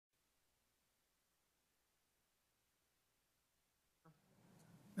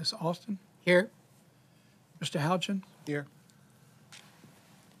Ms. Austin, Here. Mr. Houchin, Here.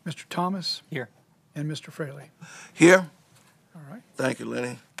 Mr. Thomas, Here. and Mr. Fraley. Here. All right. Thank you,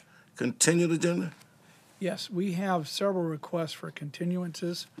 Lenny. Continued agenda? Yes, we have several requests for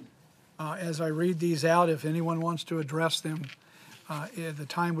continuances. As I read these out, if anyone wants to address them, the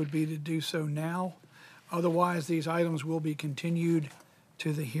time would be to do so now. Otherwise, these items will be continued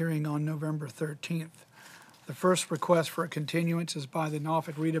to the hearing on November 13th. The first request for a continuance is by the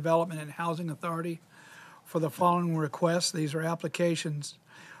Norfolk Redevelopment and Housing Authority for the following requests. These are applications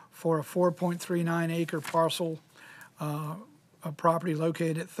for a 4.39 acre parcel of property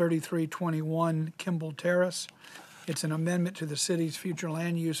located at 3321 Kimball Terrace. It's an amendment to the city's future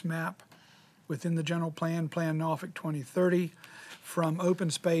land use map within the general plan, Plan Norfolk 2030, from open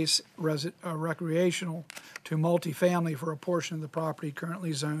space recreational to multifamily for a portion of the property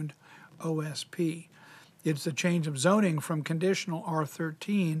currently zoned OSP. It's a change of zoning from conditional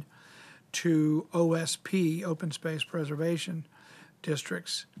R13 to OSP, open space preservation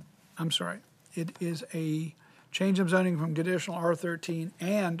districts. It is a change of zoning from conditional R13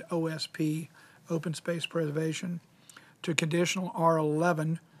 and OSP, open space preservation, to conditional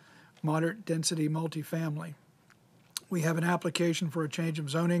R11, moderate density multifamily. We have an application for a change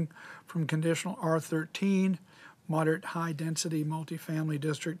of zoning from conditional R13, moderate high density multifamily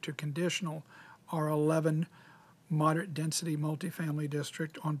district, to conditional R11, moderate density multifamily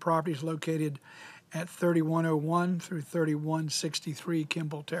district on properties located at 3101 through 3163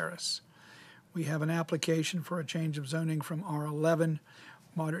 Kimball Terrace. We have an application for a change of zoning from R11,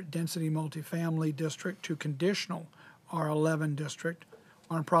 moderate density multifamily district, to conditional R11 district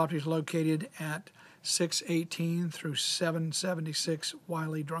on properties located at 618 through 776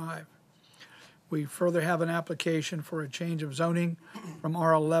 Wiley Drive. We further have an application for a change of zoning from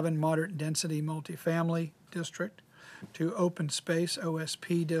R11 moderate density multifamily district to open space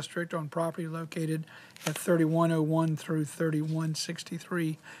OSP district on property located at 3101 through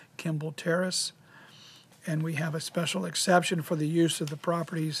 3163 Kimball Terrace. And we have a special exception for the use of the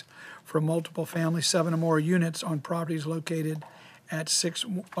properties for multiple family 7 or more units on properties located at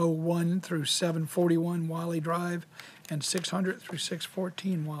 601 through 741 Wiley Drive and 600 through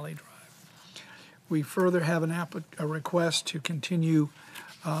 614 Wiley Drive. We further have a request to continue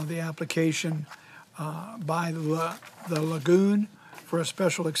the application by the Lagoon for a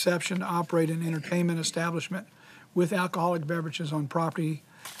special exception to operate an entertainment establishment with alcoholic beverages on property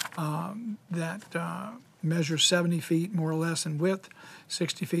that measures 70 feet more or less in width,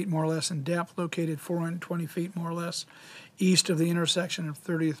 60 feet more or less in depth, located 420 feet more or less east of the intersection of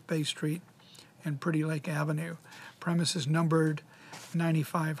 30th Bay Street and Pretty Lake Avenue. Premises numbered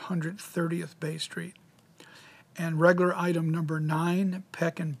 9500 30th Bay Street. And regular item number 9,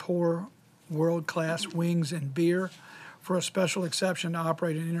 Peck and Pour World Class Wings and Beer for a special exception to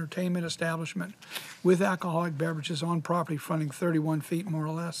operate an entertainment establishment with alcoholic beverages on property fronting 31 feet more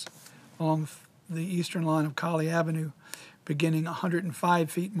or less along the eastern line of Colley Avenue, beginning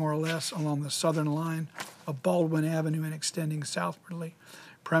 105 feet more or less along the southern line of Baldwin Avenue and extending southwardly.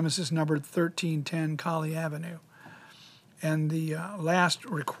 Premises numbered 1310 Colley Avenue. And the last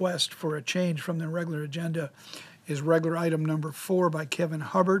request for a change from the regular agenda is regular item number 4 by Kevin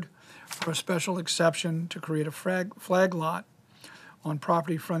Hubbard for a special exception to create a flag lot on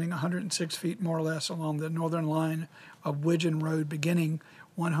property fronting 106 feet more or less along the northern line of Widgeon Road, beginning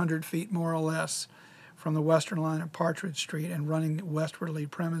 100 feet more or less from the western line of Partridge Street and running westwardly.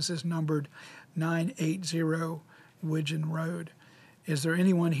 Premises numbered 980 Widgeon Road. Is there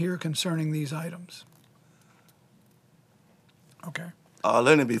anyone here concerning these items? Okay.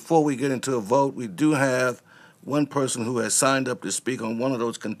 Lenny, before we get into a vote, we do have one person who has signed up to speak on one of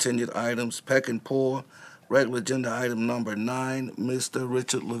those continued items, Peck and Pour, regular agenda item number 9, Mr.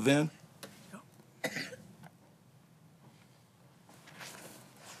 Richard Levin.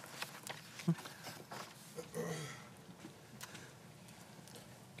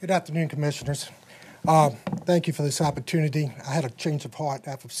 Good afternoon, Commissioners. Thank you for this opportunity. I had a change of heart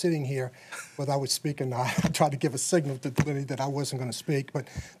after sitting here, but I was speaking. I tried to give a signal to Lenny that I wasn't going to speak. But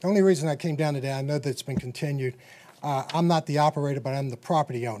the only reason I came down today, I know that it's been continued. I'm not the operator, but I'm the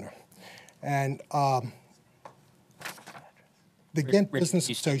property owner. And the Ghent Business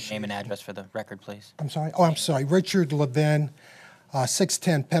Association. Name and address for the record, please. I'm sorry. Oh, I'm sorry. Richard Levin,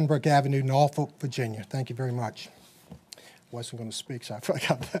 610 Pembroke Avenue, Norfolk, Virginia. Thank you very much. Wasn't going to speak, so I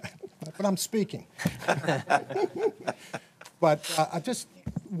forgot that. But I'm speaking. But I just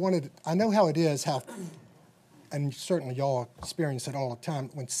wanted, I know how it is, and certainly y'all experience it all the time,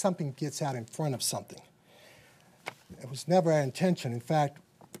 when something gets out in front of something. It was never our intention. In fact,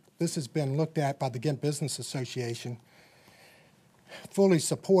 this has been looked at by the Ghent Business Association. fully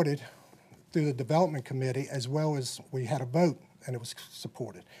supported through the development committee, as well as we had a vote and it was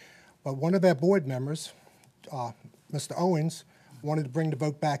supported. But one of our board members, Mr. Owens, wanted to bring the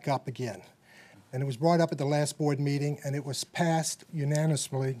vote back up again. And it was brought up at the last board meeting, and it was passed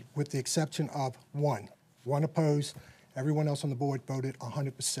unanimously with the exception of one. One opposed. Everyone else on the board voted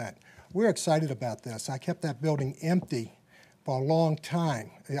 100%. We're excited about this. I kept that building empty for a long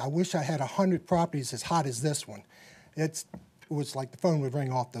time. I wish I had 100 properties as hot as this one. It was like the phone would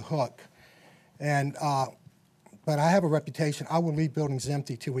ring off the hook. And but I have a reputation. I will leave buildings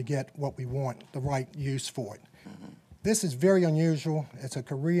empty till we get what we want, the right use for it. This is very unusual. It's a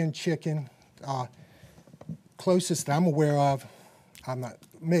Korean chicken. Closest that I'm aware of,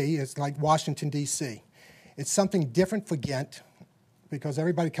 it's like Washington, D.C. It's something different for Ghent because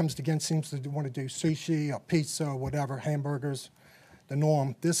everybody comes to Ghent seems to want to do sushi or pizza or whatever, hamburgers, the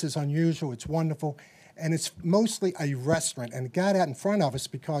norm. This is unusual. It's wonderful. And it's mostly a restaurant. And it got out in front of us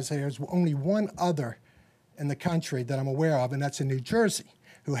because there's only one other in the country that I'm aware of, and that's in New Jersey,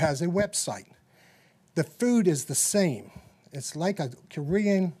 who has a website. The food is the same. It's like a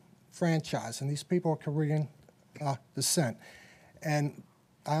Korean franchise, and these people are Korean descent. And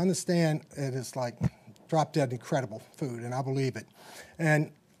I understand it is like drop-dead incredible food, and I believe it.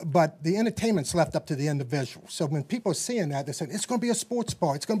 But the entertainment's left up to the individual. So when people are seeing that, they're saying, it's going to be a sports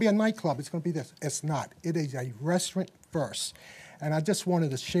bar, it's going to be a nightclub, it's going to be this. It's not. It is a restaurant first. And I just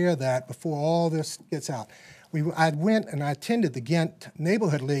wanted to share that before all this gets out. I went and I attended the Ghent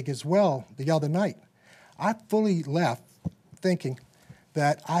Neighborhood League as well the other night. I fully left thinking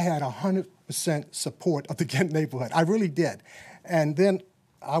that I had 100% support of the Ghent neighborhood. I really did. And then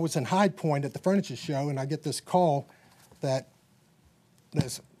I was in Hyde Point at the furniture show, and I get this call that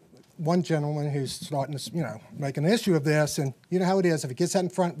there's one gentleman who's starting to, make an issue of this, and you know how it is if it gets out in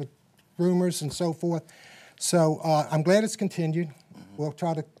front with rumors and so forth. So I'm glad it's continued. We'll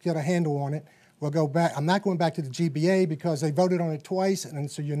try to get a handle on it. We'll go back. I'm not going back to the GBA because they voted on it twice, and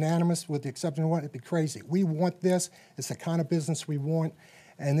it's a unanimous with the exception of one. It'd be crazy. We want this. It's the kind of business we want,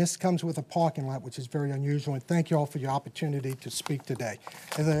 and this comes with a parking lot, which is very unusual. And thank you all for your opportunity to speak today.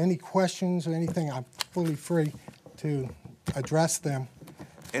 Are there any questions or anything? I'm fully free to address them.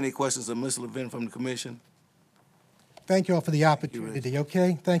 Any questions of Ms. Levin from the commission? Thank you all for the opportunity,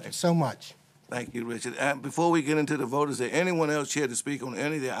 okay? Thank you so much. Thank you, Richard. Before we get into the vote, is there anyone else here to speak on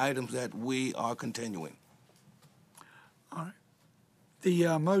any of the items that we are continuing? All right.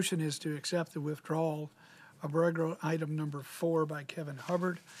 The motion is to accept the withdrawal of regular item number 4 by Kevin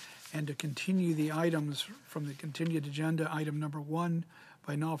Hubbard and to continue the items from the continued agenda, item number 1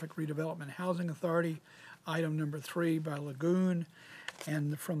 by Norfolk Redevelopment Housing Authority, item number 3 by Lagoon,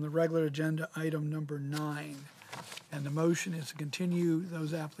 and from the regular agenda, item number 9. And the motion is to continue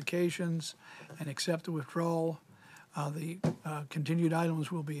those applications and accept the withdrawal. The continued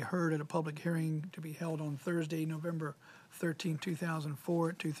items will be heard at a public hearing to be held on Thursday, November 13, 2004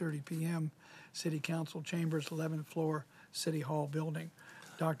 at 2:30 p.m. City Council Chambers, 11th floor, City Hall building.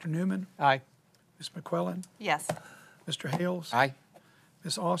 Dr. Newman? Aye. Ms. McQuillan? Yes. Mr. Hales? Aye.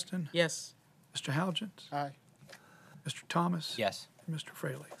 Ms. Austin? Yes. Mr. Halgens? Aye. Mr. Thomas? Yes. And Mr.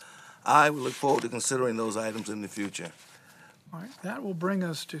 Fraley? I look forward to considering those items in the future. All right, that will bring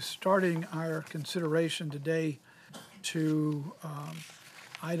us to starting our consideration today to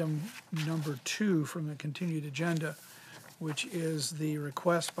item number 2 from the continued agenda, which is the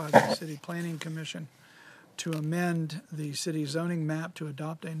request by the City Planning Commission to amend the city zoning map to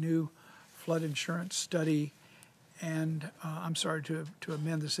adopt a new flood insurance study and, to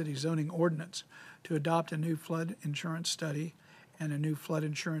amend the city zoning ordinance to adopt a new flood insurance study and a new flood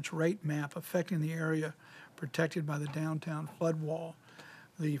insurance rate map affecting the area protected by the downtown flood wall.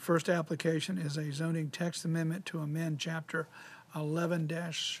 The first application is a zoning text amendment to amend Chapter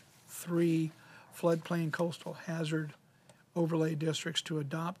 11-3 floodplain coastal hazard overlay districts to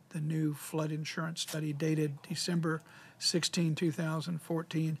adopt the new flood insurance study dated December 16,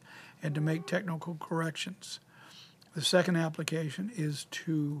 2014, and to make technical corrections. The second application is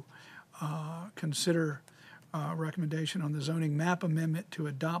to consider recommendation on the zoning map amendment to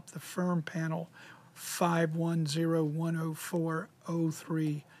adopt the firm panel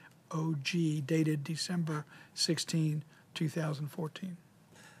 510104030G dated December 16, 2014.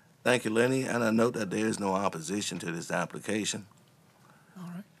 Thank you, Lenny, and I note that there is no opposition to this application. All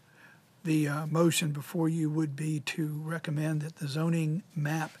right. The motion before you would be to recommend that the zoning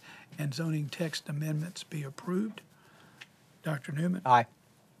map and zoning text amendments be approved. Dr. Newman? Aye.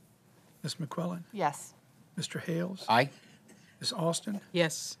 Ms. McQuillan? Yes. Mr. Hales? Aye. Ms. Austin?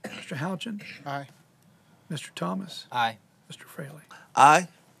 Yes. Mr. Halchin? Aye. Mr. Thomas? Aye. Mr. Fraley? Aye.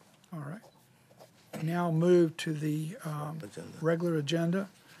 All right. now move to the Agenda. regular agenda.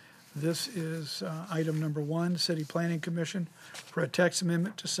 This is item number 1, City Planning Commission for a text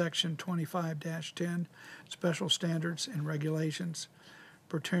amendment to Section 25-10, Special Standards and Regulations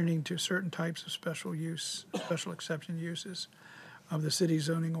pertaining to certain types of special exception uses of the city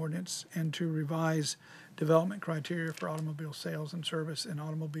zoning ordinance, and to revise development criteria for automobile sales and service and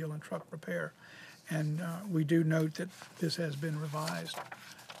automobile and truck repair. And we do note that this has been revised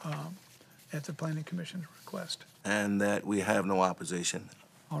at the Planning Commission's request. And that we have no opposition.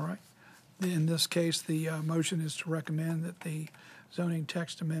 All right. In this case, the motion is to recommend that the zoning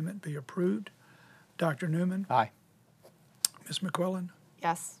text amendment be approved. Dr. Newman? Aye. Ms. McQuillan?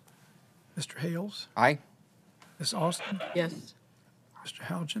 Yes. Mr. Hales? Aye. Ms. Austin? Yes. Mr.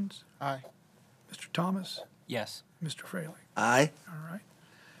 Hougens? Aye. Mr. Thomas? Yes. Mr. Fraley? Aye. All right.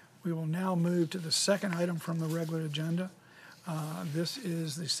 We will now move to the second item from the regular agenda. This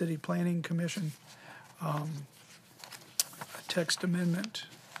is the City Planning Commission a text amendment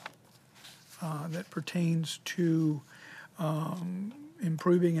that pertains to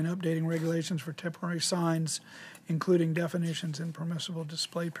improving and updating regulations for temporary signs, including definitions and permissible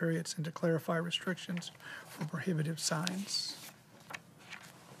display periods, and to clarify restrictions for prohibited signs.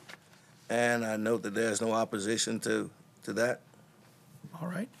 And I note that there's no opposition to that. All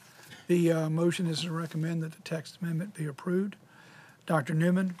right. The motion is to recommend that the text amendment be approved. Dr.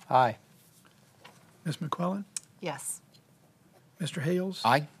 Newman? Aye. Ms. McQuillan? Yes. Mr. Hales?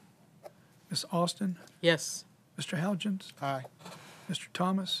 Aye. Ms. Austin? Yes. Mr. Hougens? Aye. Mr.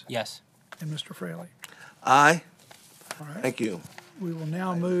 Thomas? Yes. And Mr. Fraley? Aye. All right. Thank you. We will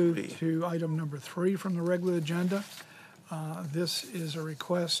now move to item number 3 from the regular agenda. This is a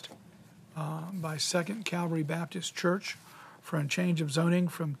request by Second Calvary Baptist Church for a change of zoning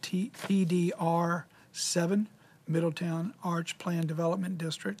from PDR 7, Middletown Arch Plan Development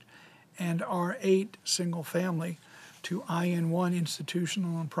District, and R8, Single Family, to IN1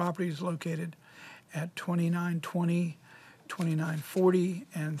 institutional on properties located at 2920, 2940,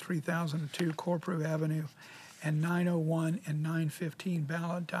 and 3002 Corprew Avenue, and 901 and 915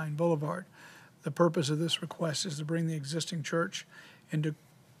 Ballantine Boulevard. The purpose of this request is to bring the existing church into,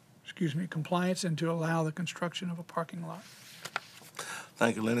 compliance and to allow the construction of a parking lot.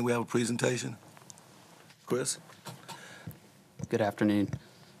 Thank you, Lenny. We have a presentation. Chris? Good afternoon.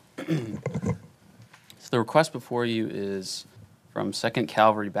 So the request before you is from Second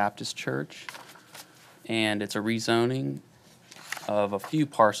Calvary Baptist Church, and it's a rezoning of a few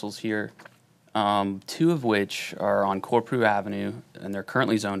parcels here, 2 of which are on Corprew Avenue, and they're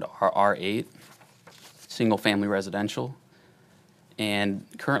currently zoned R8, single-family residential. And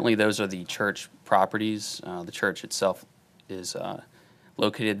currently, those are the church properties. The church itself is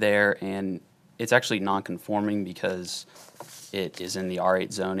located there, and it's actually non-conforming because it is in the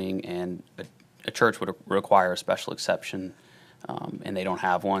R8 zoning, and a church would require a special exception, and they don't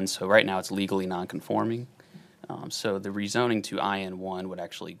have one. So right now, it's legally non-conforming. So the rezoning to IN1 would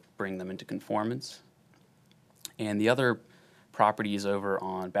actually bring them into conformance. And the other property is over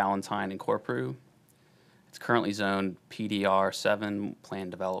on Ballantine and Corprew. It's currently zoned PDR 7, Plan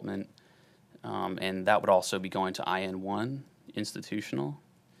Development, and that would also be going to IN1, institutional.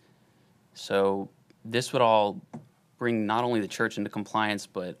 So this would all bring not only the church into compliance,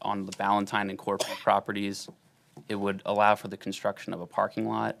 but on the Ballantine and Corprew properties, it would allow for the construction of a parking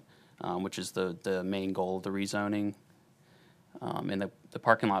lot, which is the main goal of the rezoning. And the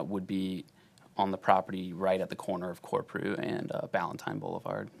parking lot would be on the property right at the corner of Corprew and Ballantine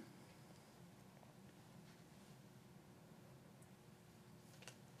Boulevard.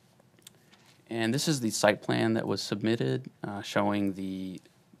 And this is the site plan that was submitted showing the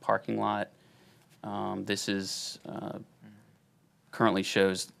parking lot. This is currently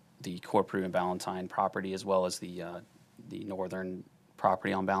shows the Corprew and Ballantine property as well as the northern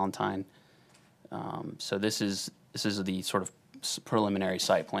property on Ballantine. So this is the sort of preliminary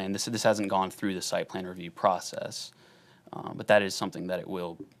site plan. This hasn't gone through the site plan review process, but that is something that it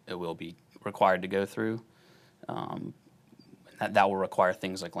will be required to go through. That will require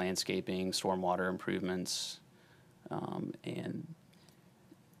things like landscaping, stormwater improvements, and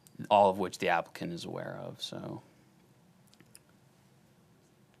all of which the applicant is aware of. So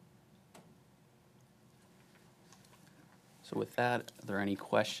with that, are there any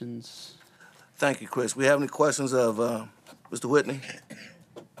questions? Thank you, Chris. We have any questions of Mr. Whitney?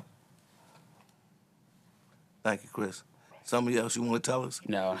 Thank you, Chris. Somebody else you want to tell us?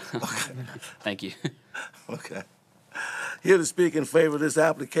 No. Thank you. Okay. Here to speak in favor of this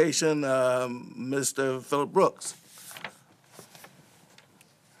application, Mr. Philip Brooks.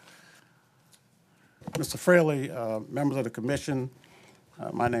 Mr. Fraley, members of the commission,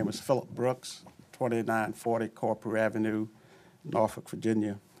 my name is Philip Brooks, 2940 Corporate Avenue, Norfolk,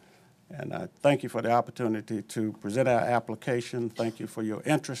 Virginia. And I thank you for the opportunity to present our application. Thank you for your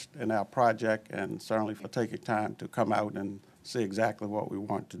interest in our project and certainly for taking time to come out and see exactly what we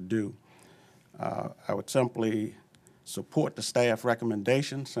want to do. I would simply support the staff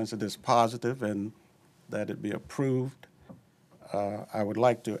recommendation since it is positive and that it be approved. I would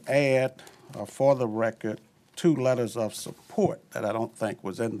like to add, for the record, 2 letters of support that I don't think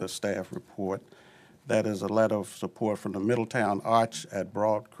was in the staff report. That is a letter of support from the Middletown Arch at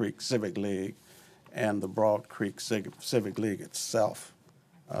Broad Creek Civic League and the Broad Creek Civic League itself.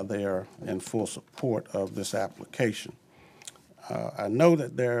 They are in full support of this application. I know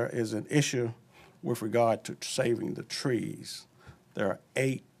that there is an issue with regard to saving the trees. There are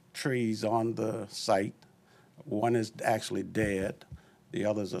 8 trees on the site. One is actually dead. The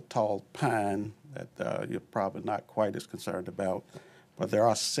other is a tall pine that you're probably not quite as concerned about. But there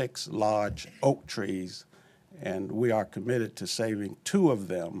are 6 large oak trees, and we are committed to saving 2 of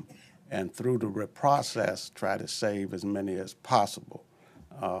them, and through the process, try to save as many as possible.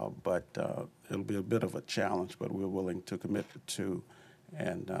 But it'll be a bit of a challenge, but we're willing to commit to 2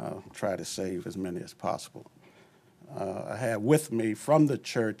 and try to save as many as possible. I have with me from the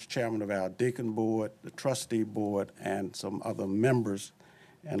church, chairman of our deacon board, the trustee board, and some other members,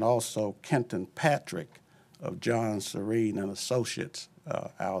 and also Kenton Patrick of John Serene and Associates,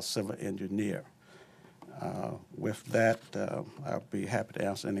 our civil engineer. With that, I'll be happy to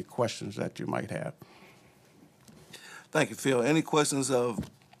answer any questions that you might have. Thank you, Phil. Any questions of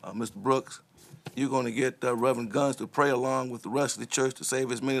Mr. Brooks? You're going to get Reverend Guns to pray along with the rest of the church to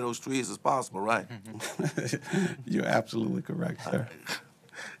save as many of those trees as possible, right? You're absolutely correct, sir.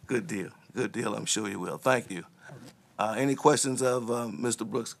 Good deal. Good deal. I'm sure you will. Thank you. Any questions of Mr.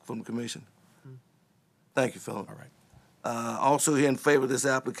 Brooks from the commission? Thank you, Philip. All right. Also here in favor of this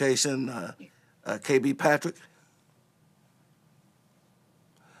application, KB Patrick.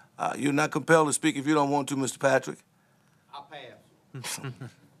 You're not compelled to speak if you don't want to, Mr. Patrick. I'll pass.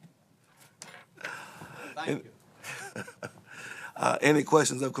 Thank you. Any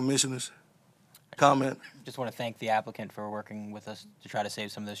questions of commissioners? Comment? Just want to thank the applicant for working with us to try to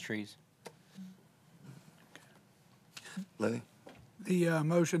save some of those trees. Lenny? The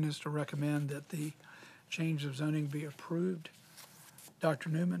motion is to recommend that the change of zoning be approved. Dr.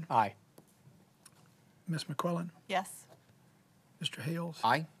 Newman? Aye. Ms. McQuillan? Yes. Mr. Hales?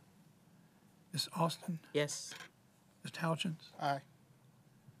 Aye. Ms. Austin? Yes. Mr. Houchins? Aye.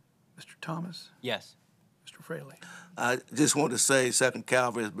 Mr. Thomas? Yes. Mr. Fraley? I just want to say Second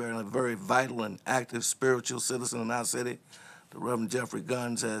Calvary has been a very vital and active spiritual citizen in our city. The Reverend Jeffrey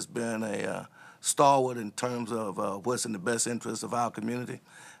Guns has been a stalwart in terms of what's in the best interest of our community.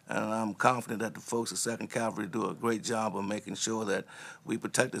 And I'm confident that the folks at Second Calvary do a great job of making sure that we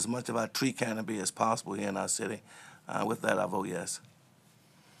protect as much of our tree canopy as possible here in our city. With that, I vote yes.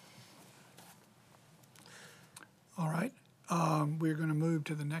 All right. We're going to move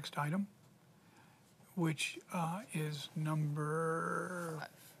to the next item, which is number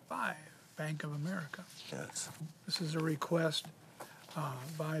 5, Bank of America. Yes. This is a request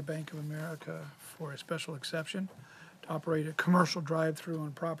by Bank of America for a special exception to operate a commercial drive-through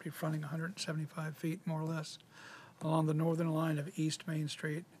on property fronting 175 feet, more or less, along the northern line of East Main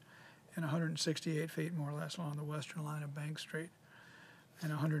Street and 168 feet, more or less, along the western line of Bank Street, and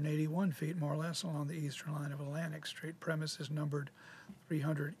 181 feet, more or less, along the eastern line of Atlantic Street. Premises numbered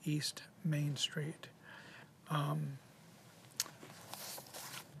 300 East Main Street.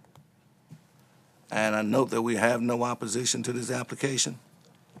 And I note that we have no opposition to this application.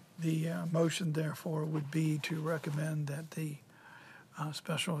 The motion, therefore, would be to recommend that the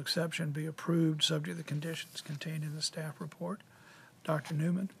special exception be approved, subject to the conditions contained in the staff report. Dr.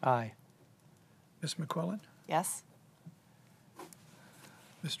 Newman? Aye. Ms. McQuillan? Yes.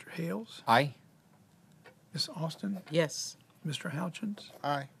 Mr. Hales? Aye. Ms. Austin? Yes. Mr. Houchins?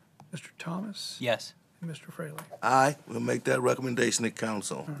 Aye. Mr. Thomas? Yes. And Mr. Fraley? Aye. We'll make that recommendation to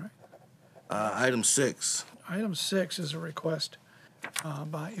council. All right. Item 6. Item 6 is a request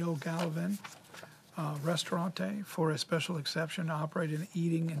by Il Galvin Restaurante for a special exception to operate an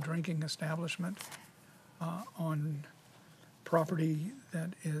eating and drinking establishment on property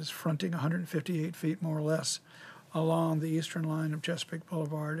that is fronting 158 feet, more or less, along the eastern line of Chesapeake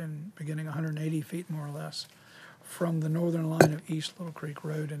Boulevard and beginning 180 feet, more or less, from the northern line of East Little Creek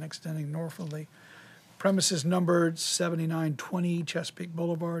Road and extending northerly. Premises numbered 7920 Chesapeake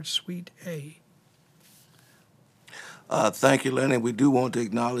Boulevard, Suite A. Thank you, Lenny. We do want to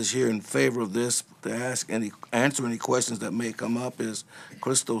acknowledge here in favor of this, to answer any questions that may come up, is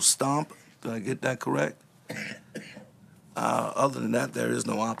Crystal Stomp. Did I get that correct? Other than that, there is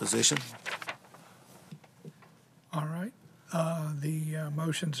no opposition. All right. The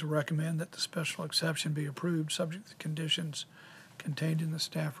motion to recommend that the special exception be approved, subject to conditions contained in the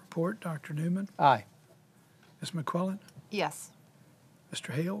staff report. Dr. Newman? Aye. Ms. McQuillan? Yes.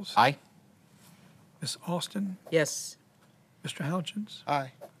 Mr. Hales? Aye. Ms. Austin? Yes. Mr. Houchins?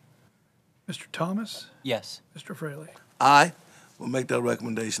 Aye. Mr. Thomas? Yes. Mr. Fraley? Aye. We'll make that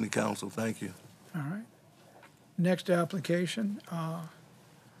recommendation to council. Thank you. All right. Next application,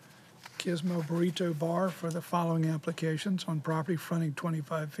 Gizmo Burrito Bar for the following applications on property fronting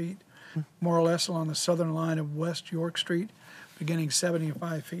 25 feet, more or less along the southern line of West York Street, beginning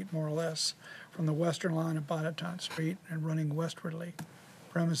 75 feet more or less from the western line of Botetourt Street and running westwardly.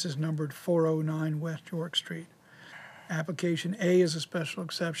 Premises numbered 409 West York Street. Application A is a special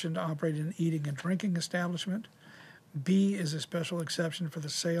exception to operate an eating and drinking establishment. B is a special exception for the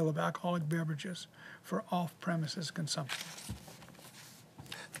sale of alcoholic beverages for off-premises consumption.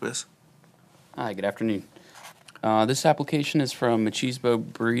 Chris? Hi, good afternoon. This application is from Machismo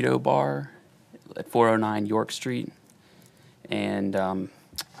Burrito Bar at 409 York Street. And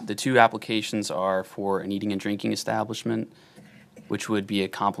the two applications are for an eating and drinking establishment, which would be a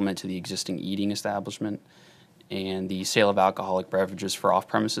complement to the existing eating establishment, and the sale of alcoholic beverages for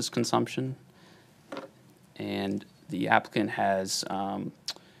off-premises consumption. And the applicant has,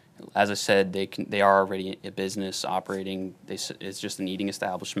 as I said, they are already a business operating. It's just an eating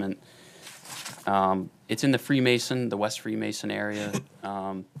establishment. It's in the West Freemason area.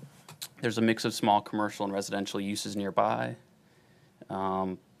 There's a mix of small commercial and residential uses nearby.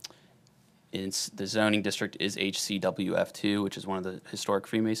 The zoning district is HCWF2, which is one of the historic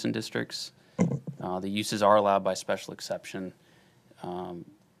Freemason districts. The uses are allowed by special exception,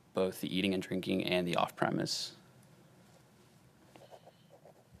 both the eating and drinking and the off-premise.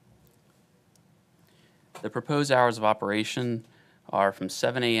 The proposed hours of operation are from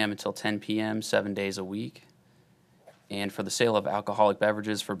 7 a.m. until 10 p.m., 7 days a week. And for the sale of alcoholic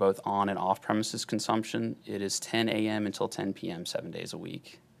beverages for both on and off-premises consumption, it is 10 a.m. until 10 p.m., 7 days a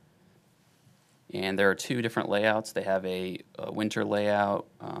week. And there are two different layouts. They have a winter layout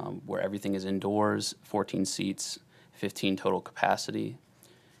where everything is indoors, 14 seats, 15 total capacity.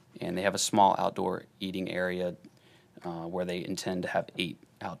 And they have a small outdoor eating area where they intend to have 8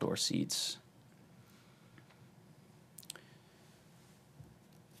 outdoor seats.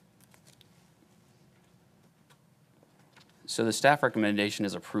 So the staff recommendation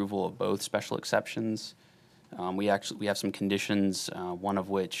is approval of both special exceptions. We have some conditions, one of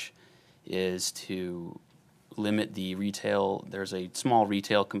which is to limit the retail. There's a small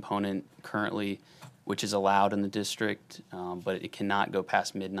retail component currently which is allowed in the district, but it cannot go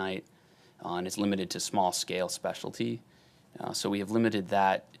past midnight, and it's limited to small scale specialty. So we have limited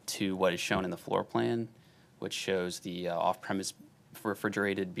that to what is shown in the floor plan, which shows the off-premise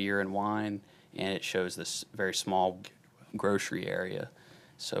refrigerated beer and wine, and it shows this very small grocery area.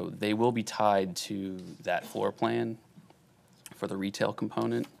 So they will be tied to that floor plan for the retail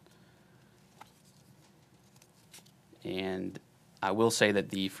component. And I will say that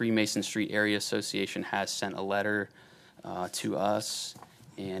the Freemason Street Area Association has sent a letter to us,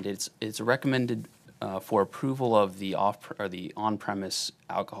 and it's recommended for approval of the on-premise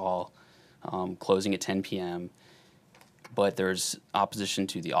alcohol closing at 10 p.m., but there's opposition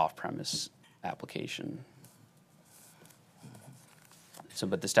to the off-premise application.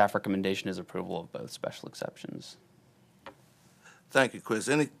 But the staff recommendation is approval of both special exceptions. Thank you, Chris.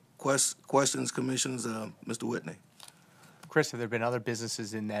 Any questions, commissioners? Mr. Whitney? Chris, have there been other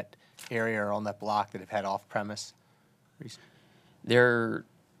businesses in that area or on that block that have had off-premise? There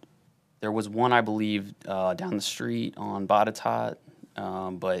was one, I believe, down the street on Botetourt,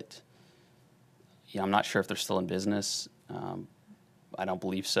 but yeah, I'm not sure if they're still in business. I don't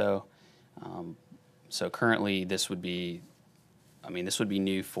believe so. So currently, this would be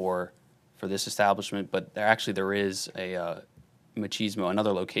new for this establishment, but there is a Machismo,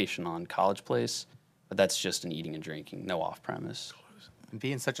 another location on College Place, but that's just an eating and drinking, no off-premise. And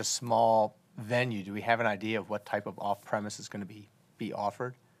being such a small venue, do we have an idea of what type of off-premise is going to be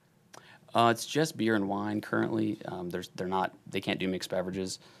offered? It's just beer and wine currently. They can't do mixed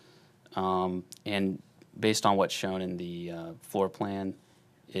beverages, and based on what's shown in the floor plan,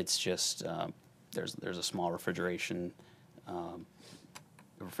 it's just there's a small refrigerated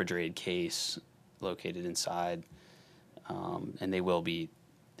case located inside, and they will be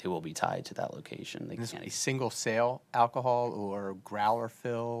tied to that location. They This can't. will be single sale alcohol or growler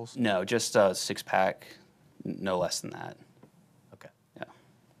fills? No, just a 6-pack, no less than that. Okay. Yeah.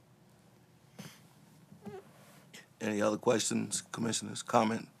 Any other questions, commissioners?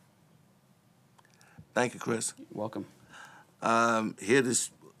 Comment? Thank you, Chris. Welcome. Hear this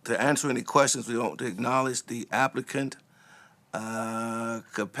To answer any questions, we want to acknowledge the applicant,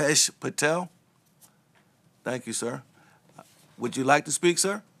 Kapesh Patel. Thank you, sir. Would you like to speak,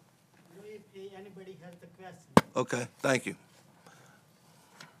 sir? If anybody has the question. Okay, thank you.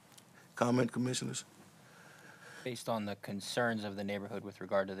 Comment, commissioners? Based on the concerns of the neighborhood with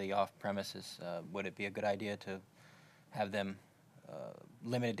regard to the off-premises, would it be a good idea to have them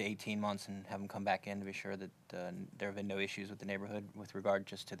limited to 18 months and have them come back in to be sure that there have been no issues with the neighborhood with regard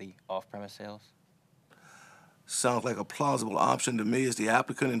just to the off-premise sales? Sounds like a plausible option to me. Is the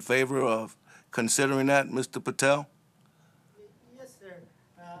applicant in favor of considering that, Mr. Patel? Yes, sir.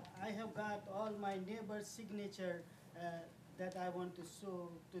 I have got all my neighbors' signature that I want to show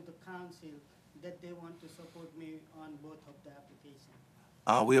to the council that they want to support me on both of the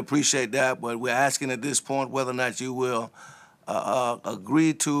applications. We appreciate that, but we're asking at this point whether or not you will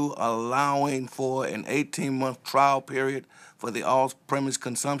agree to allowing for an 18-month trial period for the off-premise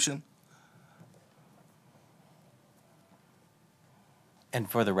consumption. And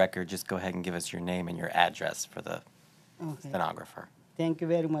for the record, just go ahead and give us your name and your address for the stenographer. Thank you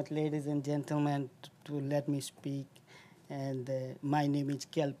very much, ladies and gentlemen, to let me speak. And my name is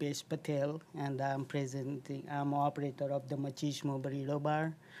Kalpesh Patel, and I'm operator of the Machismo Burrito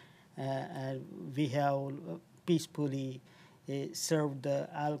Bar. We have peacefully served the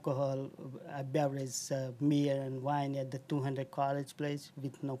alcohol beverage, beer and wine at the 200 College Place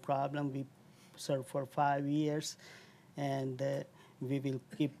with no problem. We served for 5 years, and we will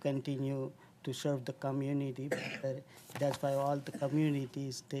continue to serve the community. That's why all the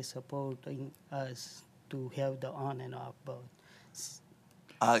communities, they supporting us to have the on and off both.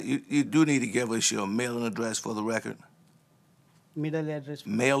 You do need to give us your mailing address for the record. Middle address?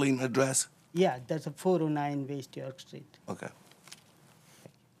 Mailing address? Yeah, that's a 409 West York Street. Okay.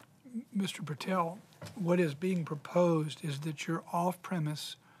 Mr. Patel, what is being proposed is that your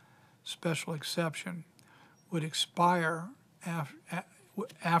off-premise special exception would expire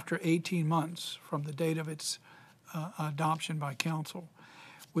after 18 months from the date of its adoption by council,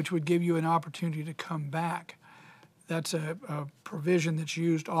 which would give you an opportunity to come back. That's a provision that's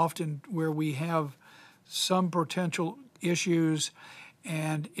used often where we have some potential issues,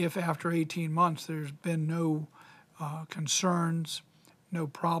 and if after 18 months there's been no concerns, no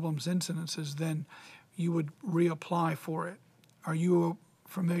problems, incidences, then you would reapply for it. Are you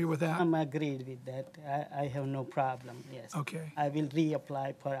familiar with that? I'm agreed with that. I have no problem, yes. Okay. I will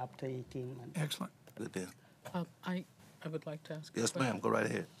reapply for up to 18 months. Excellent. Good deal. I would like to ask. Yes, ma'am. Go right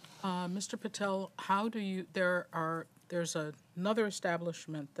ahead. Mr. Patel, how do you, there's another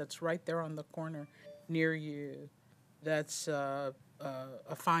establishment that's right there on the corner near you that's a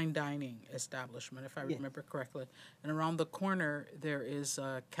fine dining establishment, if I remember correctly. And around the corner, there is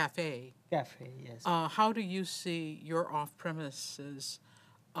a cafe. Cafe, yes. How do you see your off-premises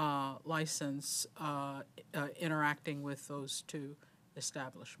license interacting with those two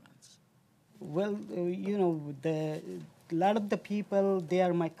establishments? Well, a lot of the people, they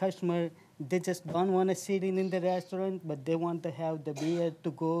are my customer. They just don't want to sit in the restaurant, but they want to have the beer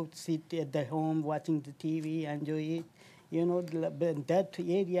to go sit at their home watching the TV, enjoy it. But that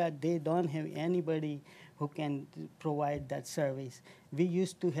area, they don't have anybody who can provide that service. We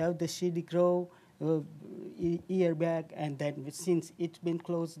used to have the Shady Grove year back, and then since it's been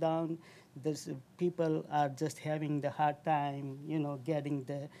closed down, people are just having the hard time, getting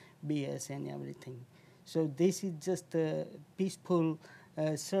the beers and everything. So this is just a peaceful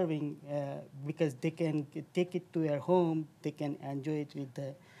serving because they can take it to their home, they can enjoy it with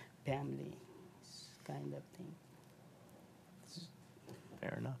the family, kind of thing.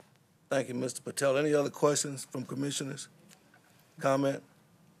 Fair enough. Thank you, Mr. Patel. Any other questions from commissioners? Comment?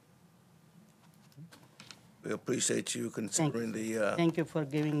 We appreciate you considering Thank you for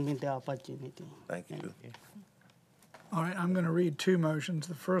giving me the opportunity. Thank you. All right, I'm going to read two motions.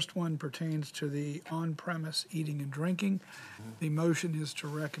 The first one pertains to the on-premise eating and drinking. The motion is to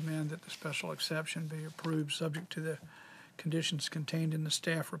recommend that the special exception be approved subject to the conditions contained in the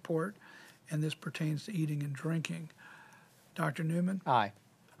staff report, and this pertains to eating and drinking. Dr. Newman? Aye.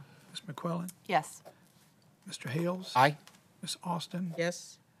 Ms. McQuillan? Yes. Mr. Hales? Aye. Ms. Austin?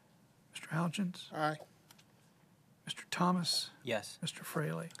 Yes? Mr. Houchins? Aye. Mr. Thomas? Yes. Mr.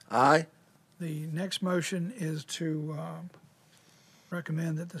 Fraley? Aye. The next motion is to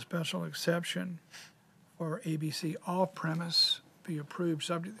recommend that the special exception for ABC off-premise be approved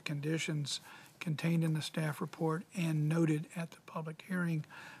subject to the conditions contained in the staff report and noted at the public hearing,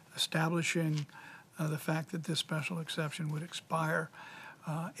 establishing the fact that this special exception would expire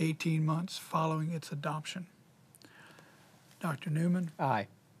 18 months following its adoption. Dr. Newman? Aye.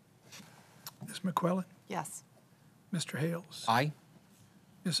 Ms. McQuillan? Yes. Mr. Hales? Aye.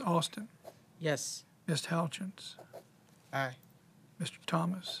 Ms. Austin, Yes. Ms. Houchins, Aye. Mr.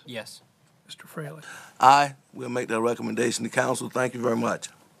 Thomas, Yes. Mr. Fraley. Aye. We'll make that recommendation to council. Thank you very much.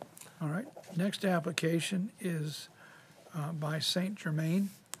 All right, next application is by Saint Germain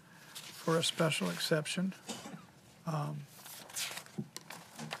for a special exception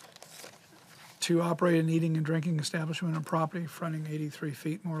to operate an eating and drinking establishment on property fronting 83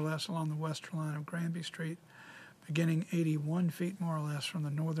 feet more or less along the western line of Granby Street, beginning 81 feet more or less from the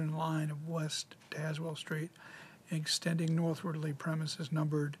northern line of West Tazewell Street, extending northwardly premises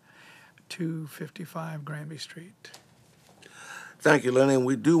numbered 255 Granby Street. Thank you, Lenny. And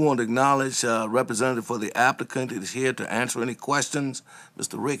we do want to acknowledge representative for the applicant is here to answer any questions,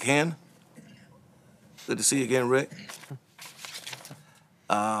 Mr. Rick Henn. Good to see you again, Rick.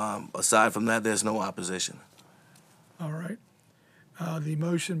 Aside from that, there's no opposition. All right. The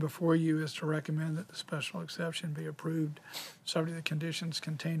motion before you is to recommend that the special exception be approved, subject to the conditions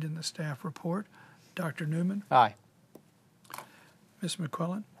contained in the staff report. Dr. Newman, Aye. Ms.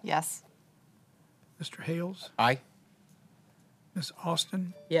 McQuillan, Yes. Mr. Hales, Aye. Ms.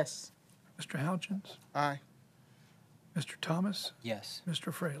 Austin, Yes. Mr. Houchins, Aye. Mr. Thomas, Yes.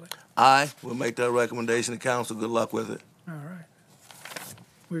 Mr. Fraley. Aye. We'll make that recommendation to council. Good luck with it. All right.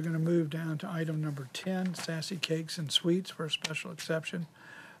 We're going to move down to item number 10, Sassy Cakes and Sweets for a special exception.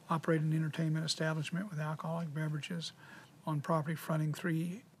 Operate an entertainment establishment with alcoholic beverages on property fronting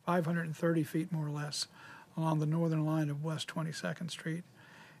 530 feet more or less along the northern line of West 22nd Street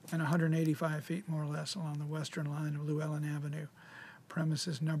and 185 feet more or less along the western line of Llewellyn Avenue.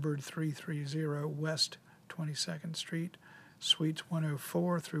 Premises numbered 330 West 22nd Street, Suites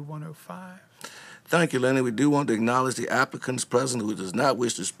 104 through 105. Thank you, Lenny. We do want to acknowledge the applicants present who does not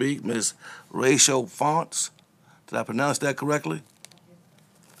wish to speak, Ms. Rachel Fonts. Did I pronounce that correctly?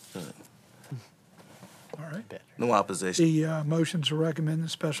 Good. All right. No opposition. The motion to recommend the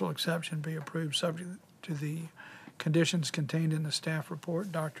special exception be approved subject to the conditions contained in the staff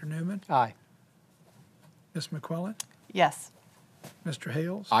report. Dr. Newman, Aye. Ms. McQuillan, Yes. Mr.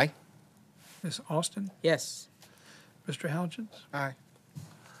 Hales, Aye. Ms. Austin, Yes. Mr. Houchins, Aye.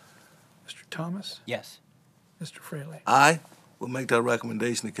 Mr. Thomas, Yes. Mr. Fraley. Aye. We'll make that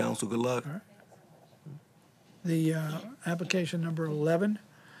recommendation to council. Good luck. The application number 11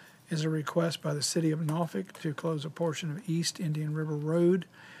 is a request by the city of Norfolk to close a portion of East Indian River Road,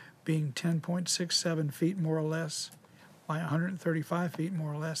 being 10.67 feet more or less by 135 feet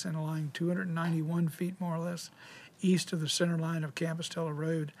more or less and lying 291 feet more or less east of the center line of Compostela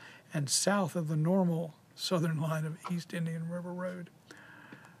Road and south of the normal southern line of East Indian River Road.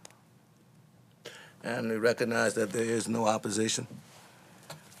 And we recognize that there is no opposition.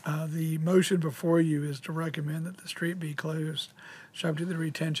 The motion before you is to recommend that the street be closed, subject to the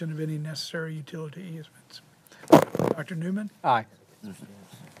retention of any necessary utility easements. Dr. Newman, Aye.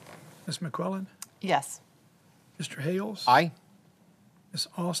 Ms. McQuillan, Yes. Mr. Hales, Aye. Ms.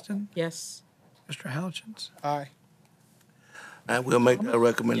 Austin, Yes. Mr. Houchins, Aye. And we'll make that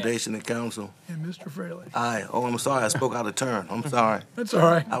recommendation to council. and Mr. Fraley. Aye. Oh, I'm sorry. I spoke out of turn. I'm sorry. That's all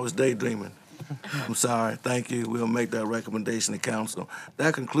right. I was daydreaming. I'm sorry. Thank you. We'll make that recommendation to council.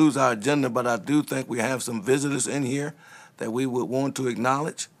 That concludes our agenda, but I do think we have some visitors in here that we would want to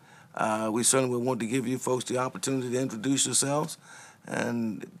acknowledge. We certainly would want to give you folks the opportunity to introduce yourselves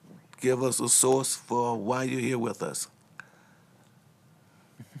and give us a source for why you're here with us.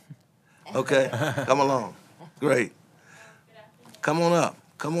 Okay, come along. Great. Come on up.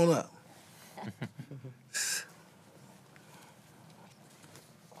 Come on up.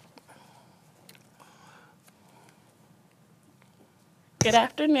 Good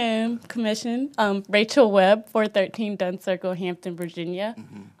afternoon, Commission. Rachel Webb, 413 Dunn Circle, Hampton, Virginia.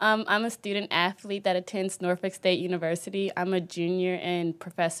 I'm a student athlete that attends Norfolk State University. I'm a junior in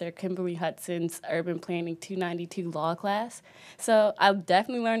Professor Kimberly Hudson's Urban Planning 292 law class. So I've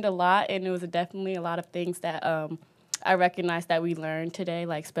definitely learned a lot, and it was definitely a lot of things that I recognize that we learned today,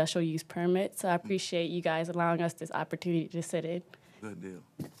 like special use permits. So I appreciate you guys allowing us this opportunity to sit in. Good deal.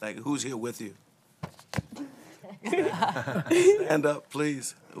 Thank you. Who's here with you? Stand up,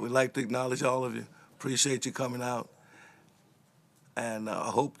 please. We'd like to acknowledge all of you. Appreciate you coming out. And I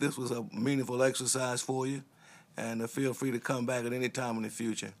hope this was a meaningful exercise for you. And feel free to come back at any time in the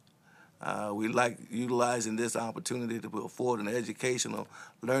future. We like utilizing this opportunity to afford an educational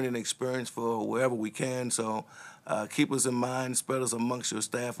learning experience for wherever we can. So keep us in mind, spread us amongst your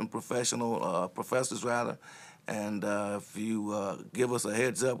staff and professors rather. And if you give us a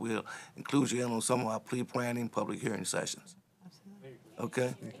heads up, we'll include you in on some of our pre-planning public hearing sessions.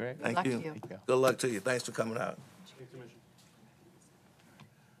 Okay? Great. Thank you. Good luck to you. Thanks for coming out.